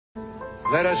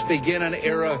Let us begin an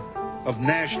era of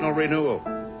national renewal.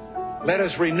 Let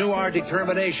us renew our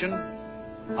determination,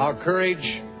 our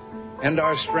courage, and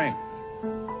our strength.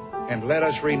 And let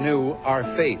us renew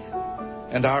our faith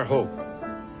and our hope.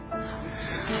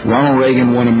 Ronald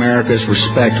Reagan won America's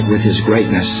respect with his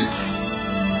greatness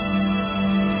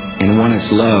and won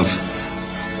its love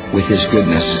with his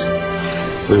goodness.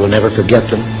 We will never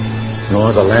forget them,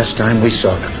 nor the last time we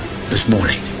saw them this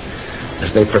morning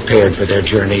as they prepared for their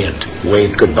journey and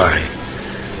waved goodbye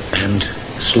and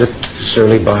slipped the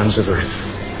surly bonds of earth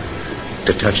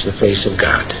to touch the face of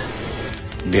God.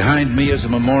 Behind me is a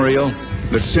memorial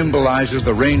that symbolizes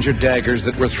the ranger daggers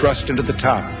that were thrust into the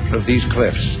top of these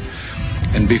cliffs.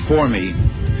 And before me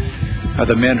are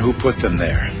the men who put them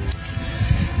there.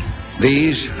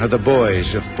 These are the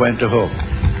boys of Puente Hope.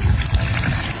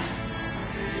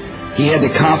 He had the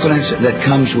confidence that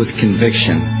comes with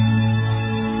conviction,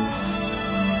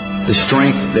 the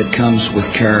strength that comes with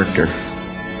character,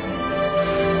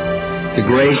 the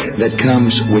grace that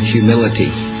comes with humility,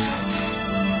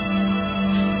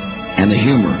 and the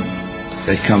humor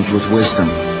that comes with wisdom.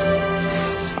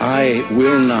 I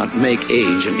will not make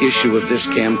age an issue of this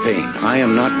campaign. I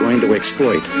am not going to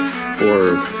exploit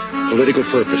for political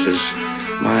purposes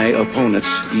my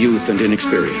opponent's youth and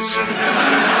inexperience.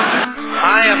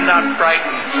 I am not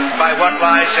frightened by what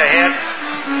lies ahead,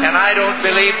 and I don't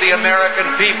believe the American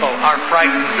people are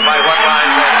frightened by what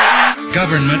lies ahead.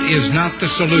 Government is not the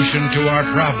solution to our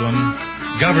problem.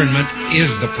 Government is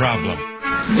the problem.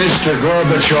 Mr.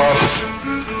 Gorbachev,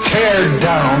 tear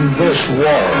down this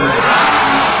wall.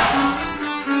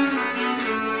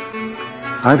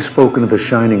 I've spoken of the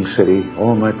shining city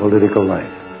all my political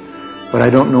life, but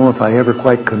I don't know if I ever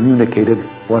quite communicated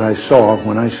what I saw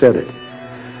when I said it.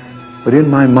 But in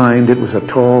my mind, it was a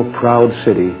tall, proud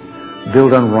city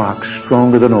built on rocks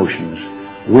stronger than oceans,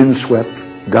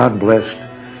 windswept, God-blessed,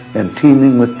 and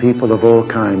teeming with people of all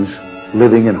kinds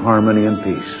living in harmony and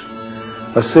peace.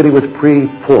 A city with free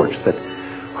ports that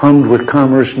hummed with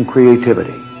commerce and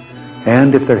creativity.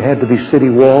 And if there had to be city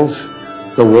walls,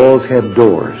 the walls had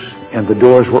doors, and the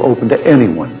doors were open to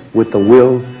anyone with the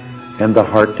will and the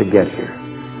heart to get here.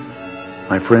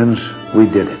 My friends, we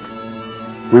did it.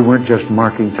 We weren't just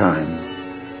marking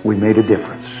time. We made a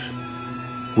difference.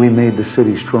 We made the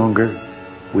city stronger.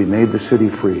 We made the city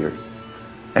freer.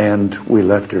 And we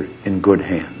left her in good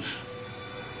hands.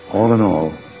 All in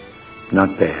all,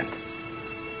 not bad.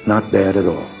 Not bad at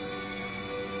all.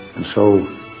 And so,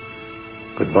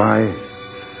 goodbye.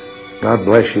 God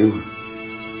bless you.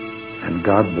 And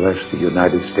God bless the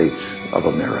United States of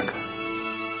America.